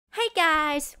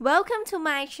guys, welcome to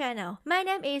my channel. My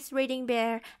name is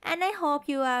ReadingBear and I hope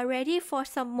you are ready for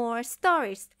some more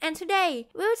stories. And today,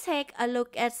 we'll take a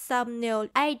look at some new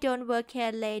I Don't Work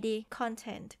Here Lady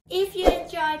content. If you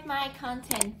enjoyed my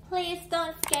content, please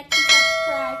don't forget to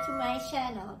subscribe to my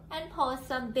channel and post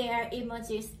some bear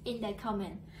emojis in the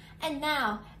comment. And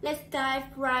now, let's dive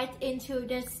right into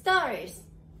the stories.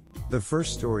 The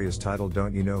first story is titled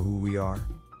Don't You Know Who We Are?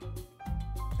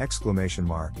 Exclamation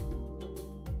mark.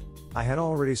 I had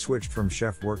already switched from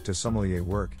chef work to sommelier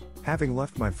work, having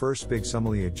left my first big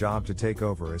sommelier job to take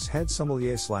over as head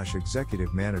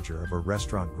sommelier/executive manager of a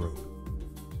restaurant group.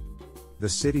 The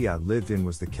city I lived in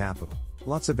was the capital,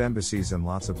 lots of embassies and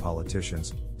lots of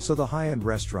politicians, so the high-end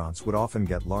restaurants would often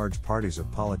get large parties of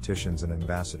politicians and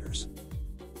ambassadors.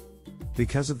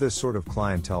 Because of this sort of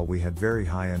clientele, we had very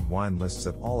high-end wine lists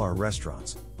at all our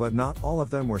restaurants, but not all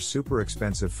of them were super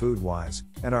expensive food-wise,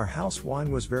 and our house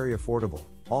wine was very affordable,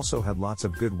 also had lots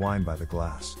of good wine by the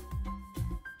glass.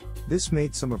 This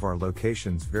made some of our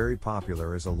locations very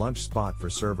popular as a lunch spot for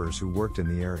servers who worked in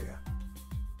the area.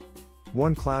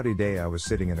 One cloudy day I was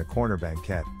sitting in a corner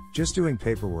banquette, just doing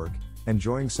paperwork,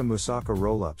 enjoying some moussaka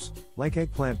roll-ups, like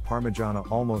eggplant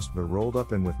parmigiana almost but rolled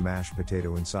up in with mashed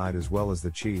potato inside as well as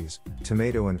the cheese,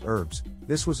 tomato and herbs.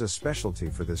 This was a specialty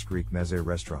for this Greek meze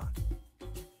restaurant.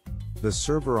 The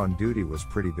server on duty was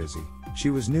pretty busy.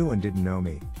 She was new and didn't know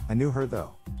me. I knew her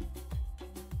though.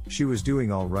 She was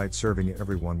doing all right, serving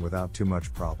everyone without too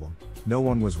much problem. No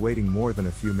one was waiting more than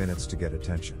a few minutes to get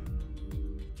attention.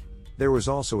 There was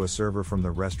also a server from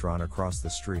the restaurant across the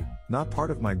street, not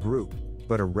part of my group,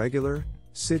 but a regular,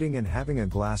 sitting and having a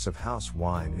glass of house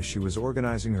wine as she was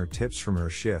organizing her tips from her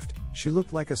shift. She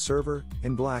looked like a server,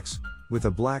 in blacks, with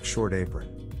a black short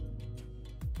apron.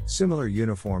 Similar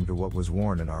uniform to what was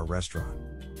worn in our restaurant.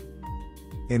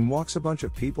 In walks a bunch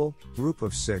of people, group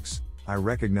of 6, I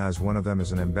recognized one of them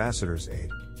as an ambassador's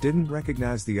aide, didn't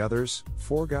recognize the others,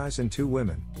 4 guys and 2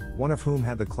 women, one of whom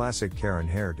had the classic Karen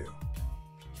hairdo.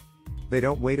 They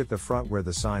don't wait at the front where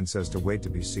the sign says to wait to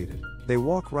be seated. They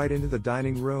walk right into the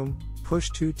dining room, push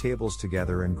 2 tables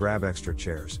together and grab extra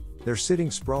chairs. They're sitting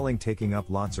sprawling, taking up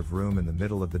lots of room in the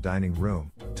middle of the dining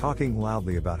room, talking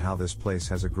loudly about how this place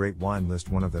has a great wine list.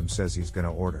 One of them says he's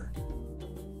gonna order.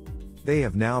 They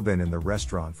have now been in the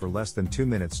restaurant for less than 2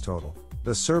 minutes total.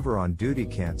 The server on duty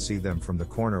can't see them from the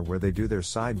corner where they do their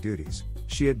side duties.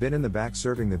 She had been in the back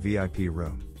serving the VIP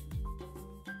room.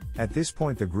 At this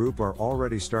point the group are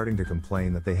already starting to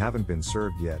complain that they haven't been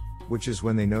served yet, which is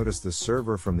when they notice the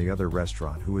server from the other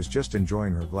restaurant who is just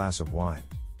enjoying her glass of wine.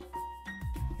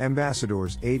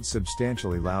 Ambassador's aide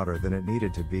substantially louder than it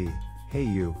needed to be, "Hey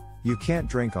you can't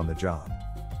drink on the job.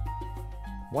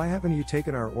 Why haven't you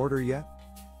taken our order yet?"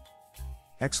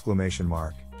 Exclamation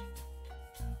mark.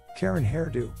 Karen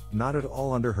hairdo, not at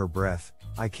all under her breath,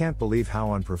 "I can't believe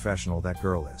how unprofessional that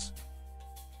girl is."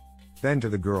 Then to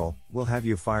the girl, "We'll have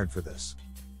you fired for this.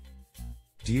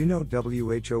 Do you know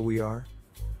who we are?"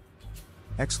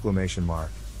 Exclamation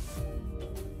mark.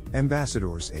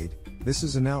 Ambassador's aide, "This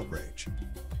is an outrage.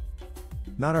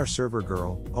 Not our server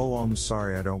girl. Oh, I'm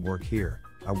sorry, I don't work here.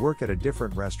 I work at a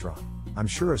different restaurant. I'm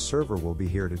sure a server will be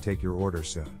here to take your order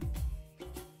soon."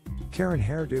 Karen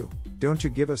hairdo, "Don't you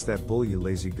give us that bull, you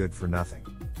lazy good for nothing."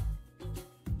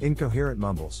 Incoherent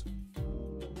mumbles.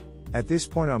 At this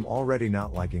point I'm already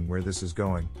not liking where this is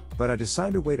going, but I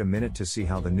decide to wait a minute to see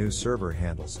how the new server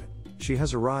handles it. She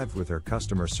has arrived with her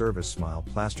customer service smile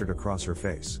plastered across her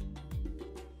face.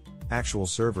 Actual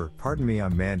server, "Pardon me,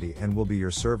 I'm Mandy and will be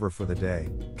your server for the day.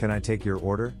 Can I take your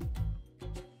order?"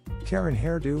 Karen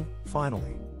hairdo,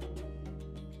 "Finally.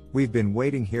 We've been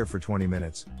waiting here for 20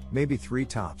 minutes, maybe 3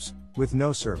 tops, with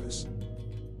no service.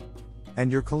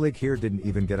 And your colleague here didn't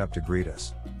even get up to greet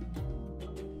us.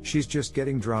 She's just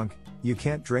getting drunk. You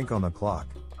can't drink on the clock."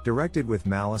 Directed with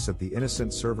malice at the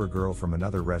innocent server girl from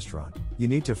another restaurant, "You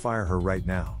need to fire her right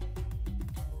now.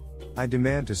 I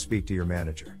demand to speak to your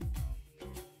manager.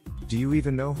 Do you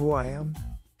even know who I am?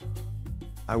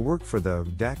 I work for the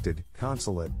redacted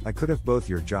consulate. I could have both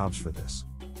your jobs for this."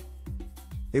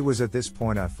 It was at this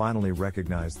point I finally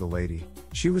recognized the lady.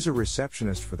 She was a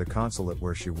receptionist for the consulate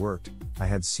where she worked. I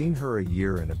had seen her a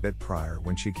year and a bit prior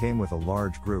when she came with a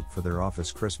large group for their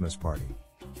office Christmas party.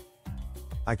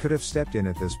 I could have stepped in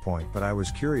at this point, but I was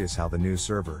curious how the new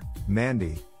server,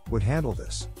 Mandy, would handle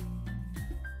this.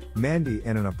 Mandy,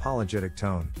 in an apologetic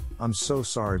tone, "I'm so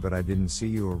sorry but I didn't see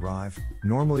you arrive.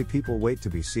 Normally people wait to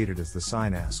be seated as the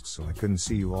sign asks, so I couldn't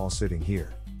see you all sitting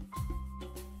here.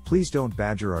 Please don't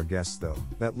badger our guests though.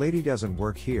 That lady doesn't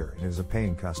work here and is a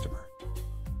paying customer.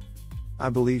 I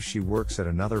believe she works at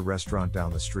another restaurant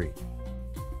down the street."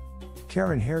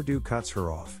 Karen Hairdo cuts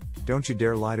her off. Don't you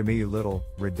dare lie to me, you little,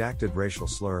 redacted racial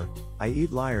slur. I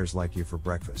eat liars like you for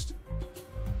breakfast.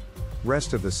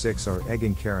 Rest of the 6 are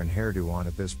egging Karen Hairdo on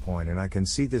at this point, and I can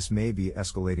see this may be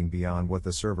escalating beyond what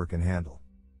the server can handle.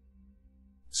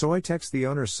 So I text the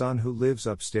owner's son who lives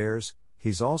upstairs.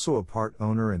 He's also a part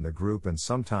owner in the group and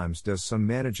sometimes does some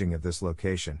managing of this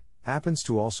location, happens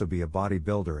to also be a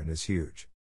bodybuilder and is huge.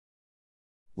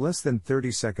 Less than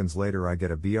 30 seconds later I get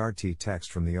a BRT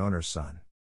text from the owner's son.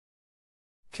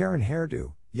 Karen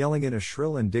Hairdo, yelling in a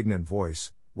shrill indignant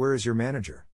voice, "Where is your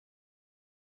manager?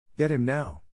 Get him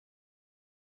now.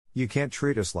 You can't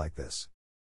treat us like this.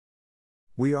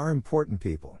 We are important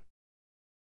people."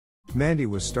 Mandy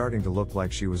was starting to look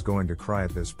like she was going to cry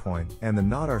at this point, and the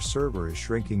not our server is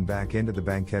shrinking back into the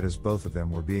banquette as both of them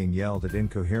were being yelled at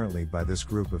incoherently by this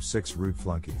group of 6 rude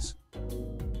flunkies.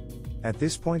 At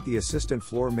this point the assistant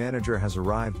floor manager has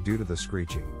arrived due to the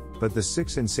screeching, but the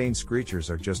 6 insane screechers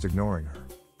are just ignoring her.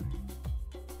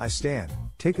 I stand,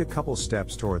 take a couple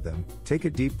steps toward them, take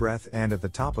a deep breath and at the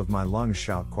top of my lungs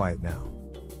shout, "Quiet now."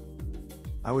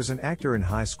 I was an actor in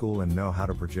high school and know how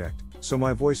to project, so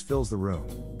my voice fills the room.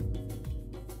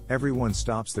 Everyone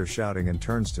stops their shouting and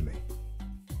turns to me.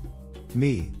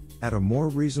 Me, at a more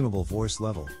reasonable voice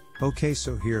level, "Okay,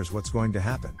 so here's what's going to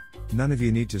happen. None of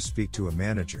you need to speak to a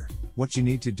manager. What you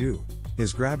need to do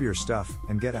is grab your stuff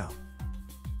and get out.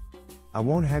 I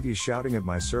won't have you shouting at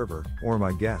my server or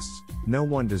my guests. No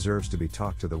one deserves to be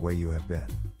talked to the way you have been.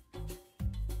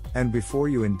 And before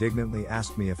you indignantly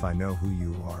ask me if I know who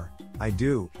you are, I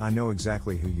do. I know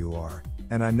exactly who you are,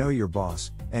 and I know your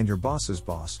boss and your boss's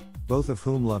boss, both of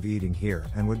whom love eating here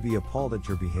and would be appalled at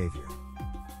your behavior."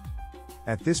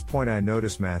 At this point I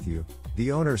notice Matthew,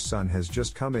 the owner's son, has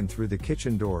just come in through the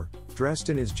kitchen door, dressed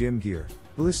in his gym gear,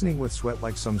 glistening with sweat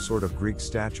like some sort of Greek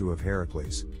statue of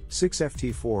Heracles,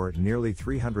 6'4", nearly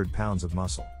 300 pounds of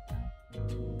muscle.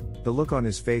 The look on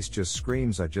his face just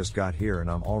screams, "I just got here and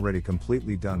I'm already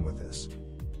completely done with this."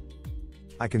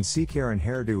 I can see Karen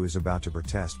Hairdo is about to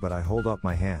protest, but I hold up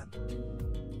my hand.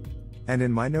 And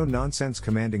in my no-nonsense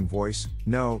commanding voice,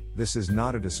 "No, this is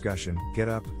not a discussion, get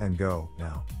up and go,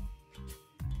 now."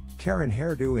 Karen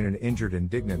Hairdo in an injured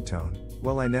indignant tone,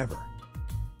 "Well, I never."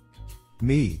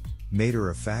 Me,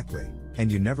 matter-of-factly,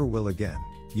 "And you never will again.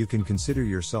 You can consider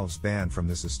yourselves banned from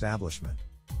this establishment."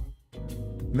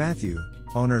 Matthew,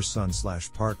 owner's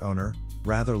son/part owner,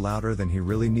 rather louder than he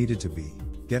really needed to be,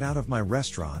 "Get out of my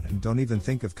restaurant and don't even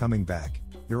think of coming back.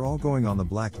 You're all going on the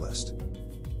blacklist."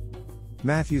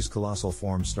 Matthew's colossal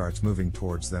form starts moving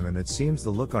towards them, and it seems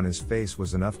the look on his face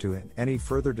was enough to end any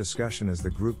further discussion as the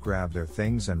group grab their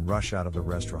things and rush out of the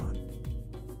restaurant.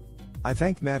 I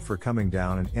thank Matt for coming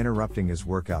down and interrupting his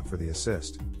workout for the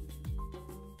assist.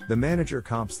 The manager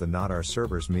comps the not our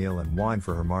server's meal and wine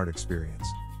for her marred experience.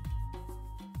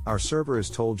 Our server is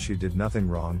told she did nothing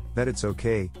wrong, that it's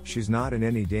okay, she's not in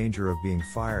any danger of being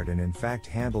fired, and in fact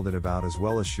handled it about as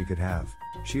well as she could have.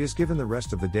 She is given the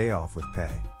rest of the day off with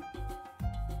pay.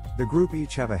 The group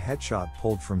each have a headshot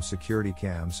pulled from security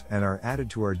cams and are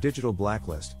added to our digital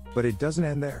blacklist, but it doesn't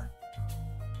end there.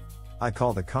 I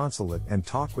call the consulate and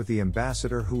talk with the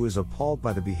ambassador, who is appalled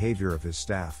by the behavior of his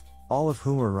staff, all of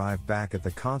whom arrived back at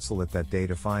the consulate that day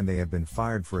to find they had been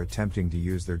fired for attempting to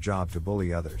use their job to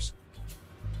bully others.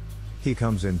 He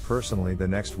comes in personally the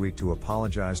next week to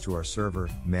apologize to our server,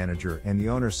 manager and the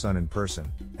owner's son in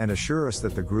person, and assure us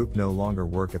that the group no longer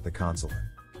work at the consulate.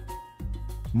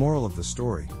 Moral of the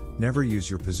story: never use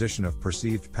your position of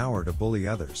perceived power to bully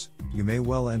others. You may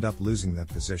well end up losing that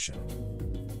position.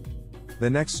 The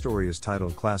next story is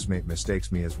titled "Classmate Mistakes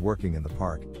Me as Working in the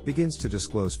Park, Begins to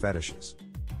Disclose Fetishes."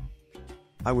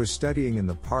 I was studying in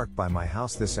the park by my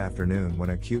house this afternoon when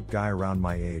a cute guy around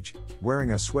my age,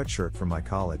 wearing a sweatshirt from my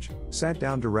college, sat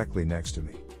down directly next to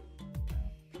me.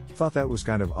 Thought that was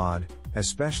kind of odd,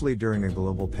 especially during a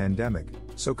global pandemic,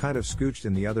 so kind of scooched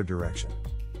in the other direction.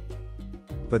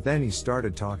 But then he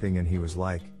started talking and he was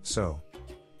like, "So,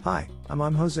 hi,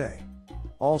 I'm Jose."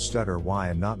 All stutter why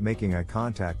and not making eye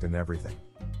contact and everything.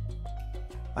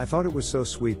 I thought it was so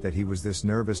sweet that he was this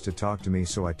nervous to talk to me,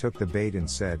 so I took the bait and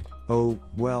said, "Oh,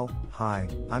 well, hi,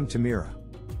 I'm Tamira."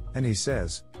 And he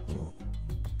says, "Oh,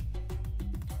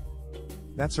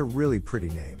 that's a really pretty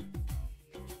name.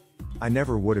 I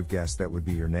never would have guessed that would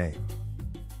be your name."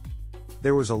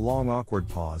 There was a long awkward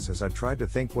pause as I tried to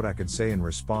think what I could say in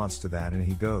response to that, and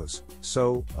he goes,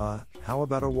 "So, how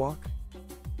about a walk?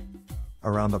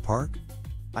 Around the park?"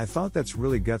 I thought that's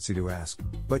really gutsy to ask,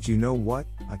 but you know what,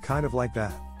 I kind of like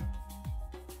that.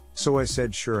 So I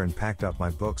said sure and packed up my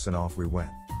books and off we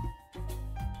went.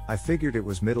 I figured it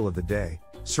was middle of the day,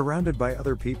 Surrounded by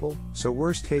other people, so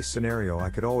worst case scenario I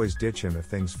could always ditch him if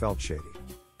things felt shady.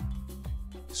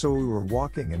 So we were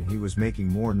walking and he was making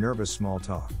more nervous small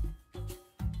talk.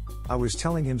 I was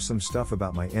telling him some stuff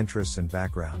about my interests and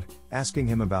background, asking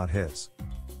him about his.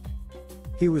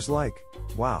 He was like,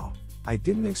 "Wow, I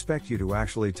didn't expect you to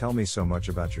actually tell me so much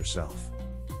about yourself."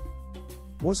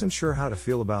 Wasn't sure how to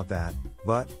feel about that,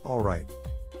 but, alright.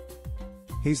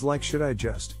 He's like, should I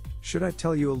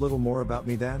tell you a little more about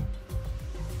me then?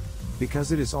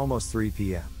 Because it is almost 3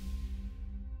 p.m.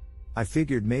 I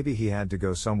figured maybe he had to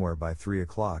go somewhere by 3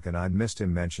 o'clock and I'd missed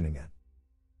him mentioning it.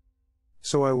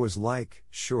 So I was like,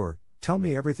 sure, tell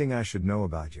me everything I should know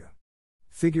about you.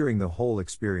 Figuring the whole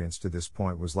experience to this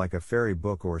point was like a fairy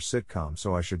book or sitcom,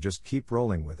 so I should just keep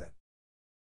rolling with it.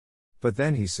 But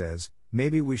then he says,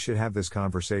 maybe we should have this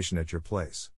conversation at your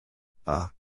place.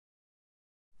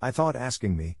 I thought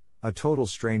asking me, a total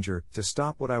stranger, to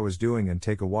stop what I was doing and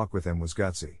take a walk with him was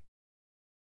gutsy.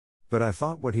 But I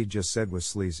thought what he'd just said was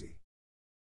sleazy.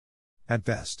 At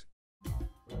best.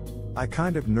 I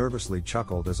kind of nervously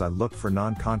chuckled as I looked for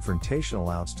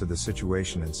non-confrontational outs to the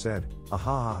situation and said,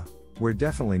 "Aha, we're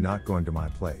definitely not going to my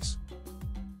place."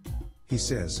 He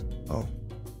says, "Oh.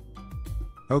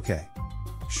 Okay.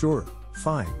 Sure,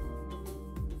 fine."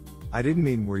 I didn't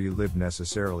mean where you live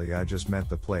necessarily, I just meant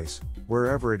the place,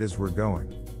 wherever it is we're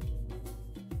going.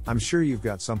 I'm sure you've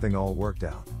got something all worked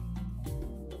out.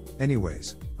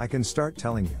 Anyways, I can start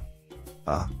telling you.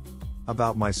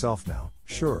 About myself now,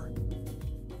 sure.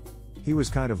 He was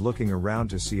kind of looking around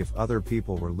to see if other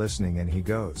people were listening and he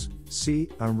goes, "See,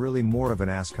 I'm really more of an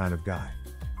ass kind of guy.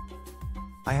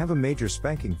 I have a major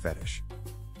spanking fetish.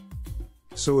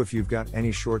 So if you've got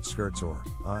any short skirts or,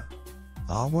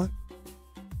 what?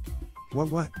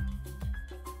 What?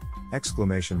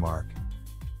 Exclamation mark.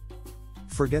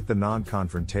 Forget the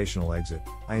non-confrontational exit,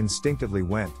 I instinctively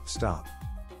went, stop.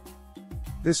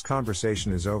 This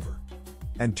conversation is over.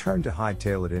 And turned to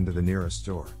hightail it into the nearest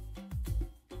store.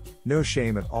 No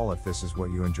shame at all if this is what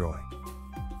you enjoy.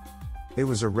 It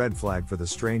was a red flag for the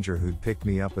stranger who'd picked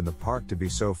me up in the park to be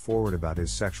so forward about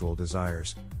his sexual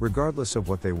desires, regardless of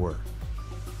what they were.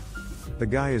 The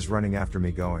guy is running after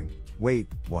me going, "Wait,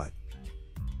 what?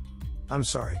 I'm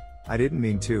sorry, I didn't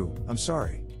mean to, I'm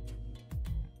sorry.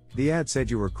 The ad said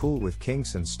you were cool with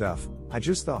kinks and stuff, I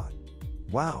just thought.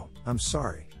 Wow, I'm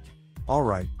sorry.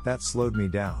 Alright, that slowed me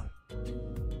down."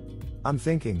 I'm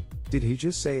thinking, did he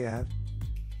just say ad?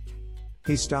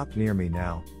 He stopped near me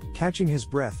now, catching his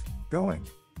breath, going.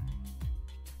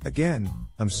 "Again,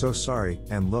 I'm so sorry,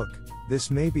 and look,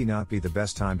 this maybe not be the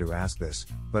best time to ask this,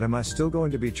 but am I still going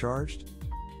to be charged?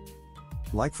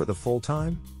 Like for the full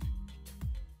time?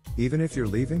 Even if you're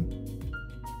leaving?"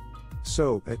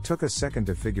 So, it took a second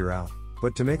to figure out,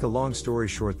 but to make a long story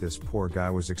short, this poor guy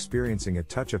was experiencing a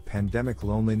touch of pandemic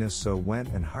loneliness, so went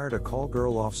and hired a call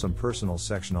girl off some personal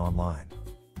section online.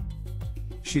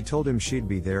 She told him she'd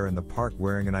be there in the park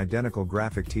wearing an identical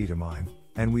graphic tee to mine,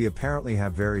 and we apparently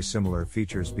have very similar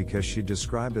features because she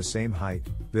described the same height,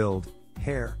 build,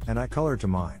 hair, and eye color to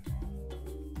mine.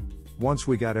 Once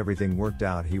we got everything worked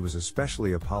out, he was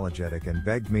especially apologetic and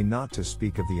begged me not to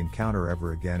speak of the encounter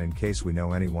ever again in case we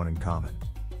know anyone in common.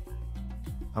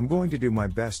 I'm going to do my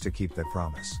best to keep that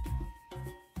promise.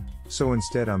 So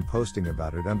instead I'm posting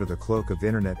about it under the cloak of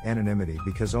internet anonymity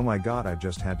because oh my god, I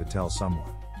just had to tell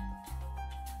someone.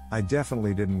 I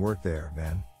definitely didn't work there,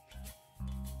 man.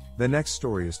 The next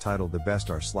story is titled "The Best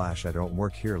R/I Don't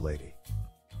Work Here Lady."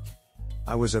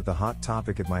 I was at the Hot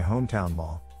Topic at my hometown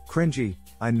mall. Cringy,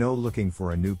 I know, looking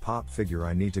for a new pop figure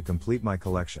I need to complete my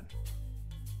collection.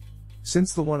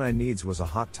 Since the one I needs was a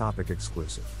Hot Topic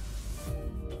exclusive.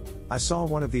 I saw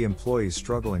one of the employees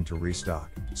struggling to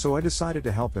restock, so I decided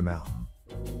to help him out.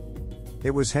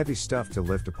 It was heavy stuff to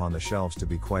lift upon the shelves, to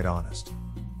be quite honest.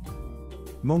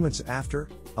 Moments after,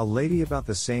 a lady about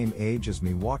the same age as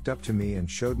me walked up to me and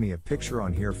showed me a picture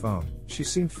on her phone. She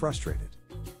seemed frustrated.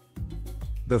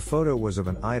 The photo was of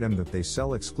an item that they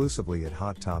sell exclusively at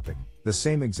Hot Topic, the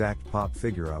same exact pop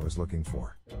figure I was looking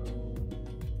for.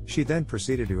 She then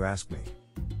proceeded to ask me,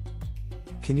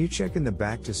 "Can you check in the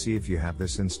back to see if you have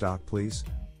this in stock, please?"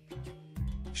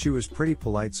 She was pretty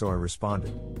polite, so I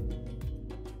responded,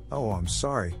 "Oh, I'm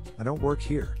sorry, I don't work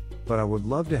here, but I would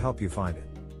love to help you find it."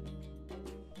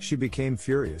 She became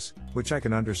furious, which I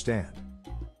can understand.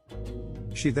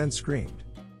 She then screamed,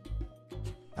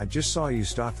 "I just saw you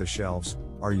stock the shelves,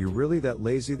 are you really that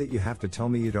lazy that you have to tell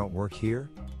me you don't work here?"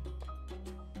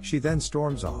 She then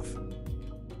storms off.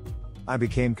 I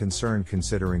became concerned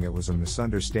considering it was a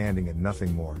misunderstanding and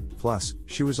nothing more, plus,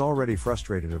 she was already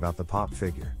frustrated about the pop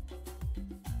figure.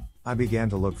 I began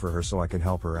to look for her so I could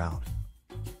help her out.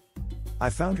 I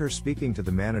found her speaking to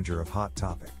the manager of Hot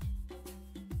Topic.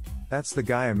 "That's the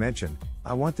guy I mentioned,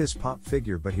 I want this pop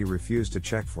figure, but he refused to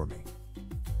check for me."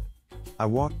 I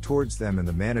walked towards them and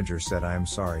the manager said, "I am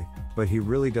sorry, but he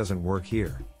really doesn't work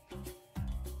here."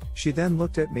 She then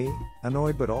looked at me,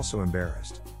 annoyed but also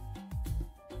embarrassed.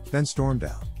 Then stormed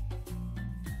out.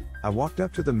 I walked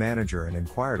up to the manager and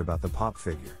inquired about the pop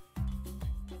figure.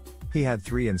 He had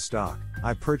 3 in stock.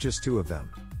 I purchased 2 of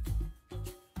them.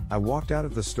 I walked out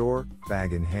of the store,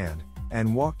 bag in hand,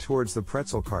 and walked towards the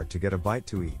pretzel cart to get a bite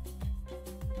to eat.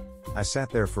 I sat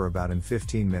there for about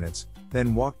 15 minutes,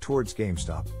 then walked towards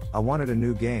GameStop. I wanted a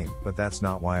new game, but that's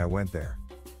not why I went there.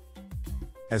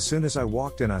 As soon as I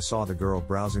walked in, I saw the girl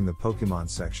browsing the Pokemon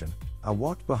section. I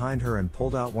walked behind her and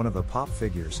pulled out one of the pop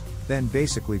figures, then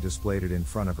basically displayed it in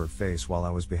front of her face while I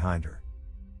was behind her.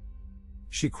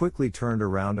 She quickly turned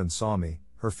around and saw me.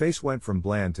 Her face went from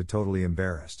bland to totally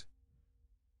embarrassed.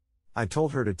 I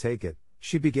told her to take it.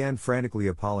 She began frantically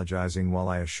apologizing while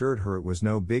I assured her it was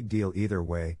no big deal either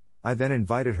way. I then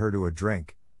invited her to a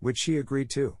drink, which she agreed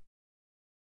to.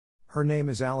 Her name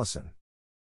is Allison.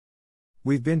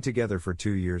 We've been together for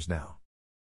 2 years now.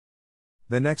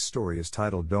 The next story is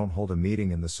titled "Don't Hold a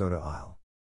Meeting in the Soda Aisle."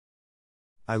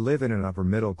 I live in an upper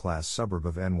middle class suburb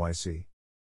of NYC.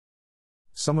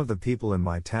 Some of the people in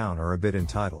my town are a bit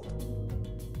entitled.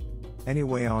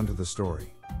 Anyway, on to the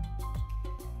story.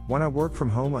 When I work from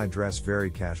home, I dress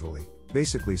very casually,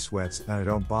 basically sweats, and I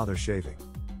don't bother shaving.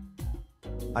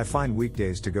 I find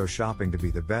weekdays to go shopping to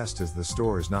be the best as the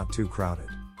store is not too crowded.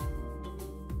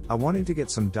 I wanted to get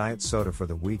some diet soda for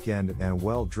the weekend, and a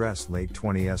well-dressed late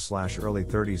 20s/early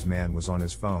 30s man was on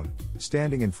his phone,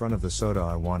 standing in front of the soda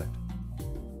I wanted.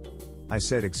 I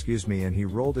said, "Excuse me," and he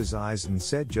rolled his eyes and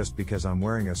said, "Just because I'm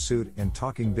wearing a suit and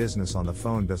talking business on the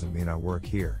phone doesn't mean I work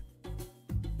here."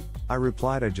 I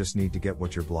replied, "I just need to get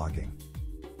what you're blocking."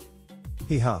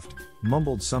 He huffed,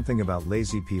 mumbled something about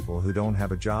lazy people who don't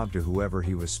have a job to whoever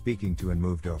he was speaking to, and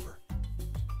moved over.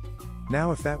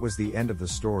 Now, if that was the end of the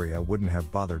story, I wouldn't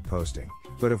have bothered posting,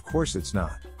 but of course it's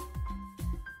not.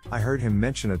 I heard him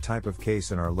mention a type of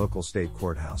case in our local state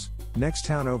courthouse. Next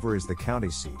town over is the county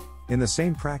seat, in the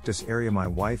same practice area my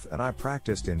wife and I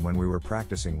practiced in when we were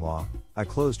practicing law. I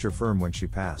closed her firm when she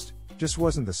passed, just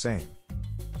wasn't the same.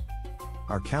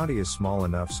 Our county is small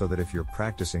enough so that if you're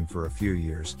practicing for a few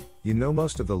years, you know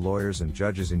most of the lawyers and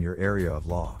judges in your area of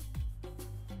law.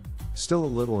 Still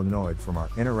a little annoyed from our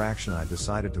interaction, I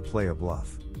decided to play a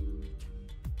bluff.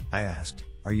 I asked,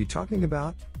 "Are you talking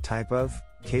about, type of,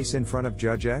 case in front of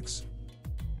Judge X?"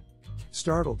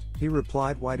 Startled, he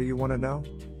replied, "Why do you want to know?"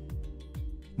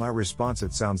 My response: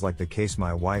 "It sounds like the case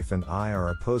my wife and I are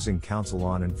opposing counsel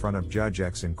on in front of Judge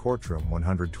X in courtroom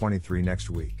 123 next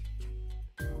week."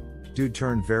 Dude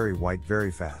turned very white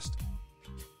very fast.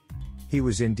 He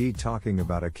was indeed talking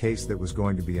about a case that was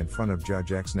going to be in front of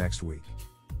Judge X next week.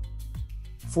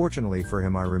 Fortunately for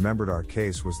him, I remembered our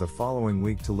case was the following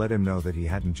week to let him know that he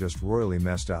hadn't just royally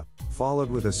messed up, followed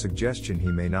with a suggestion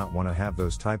he may not want to have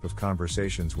those type of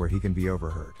conversations where he can be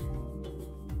overheard.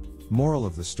 Moral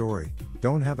of the story: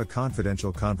 don't have a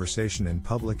confidential conversation in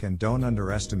public, and don't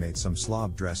underestimate some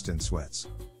slob dressed in sweats.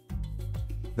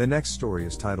 The next story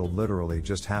is titled "Literally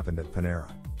Just Happened at Panera."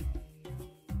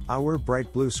 I wear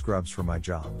bright blue scrubs for my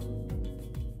job.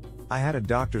 I had a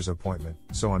doctor's appointment,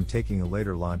 so I'm taking a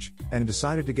later lunch, and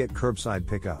decided to get curbside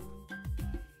pickup.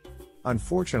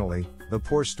 Unfortunately, the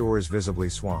poor store is visibly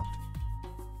swamped.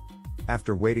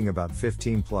 After waiting about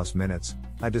 15+ minutes,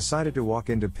 I decided to walk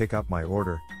in to pick up my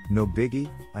order. No biggie,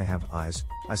 I have eyes,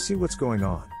 I see what's going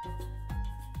on.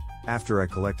 After I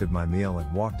collected my meal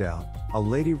and walked out, a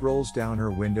lady rolls down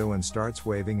her window and starts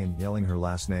waving and yelling her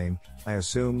last name, I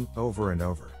assume, over and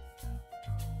over.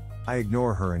 I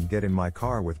ignore her and get in my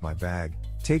car with my bag,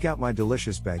 take out my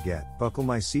delicious baguette, buckle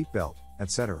my seatbelt,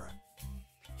 etc.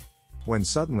 When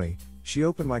suddenly, she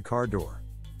opened my car door.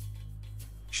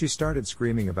 She started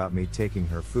screaming about me taking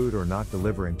her food or not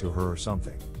delivering to her or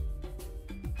something.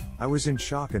 I was in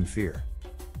shock and fear.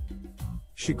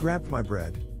 She grabbed my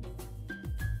bread.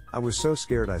 I was so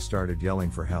scared I started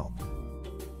yelling for help.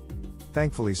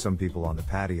 Thankfully, some people on the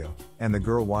patio, and the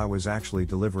girl I was actually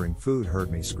delivering food, heard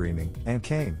me screaming, and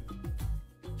came.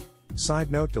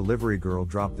 Side note: delivery girl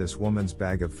dropped this woman's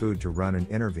bag of food to run and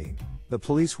intervene. The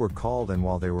police were called, and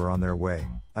while they were on their way,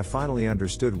 I finally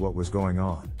understood what was going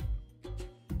on.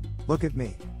 Look at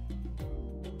me.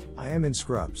 I am in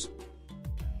scrubs.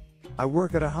 I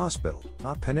work at a hospital,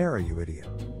 not Panera, you idiot.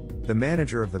 The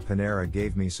manager of the Panera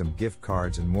gave me some gift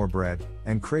cards and more bread,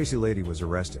 and crazy lady was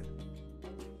arrested.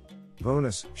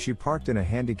 Bonus, she parked in a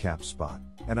handicapped spot,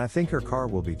 and I think her car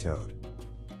will be towed.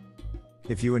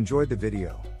 If you enjoyed the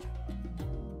video,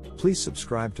 Please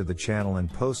subscribe to the channel and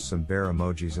post some bear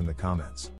emojis in the comments.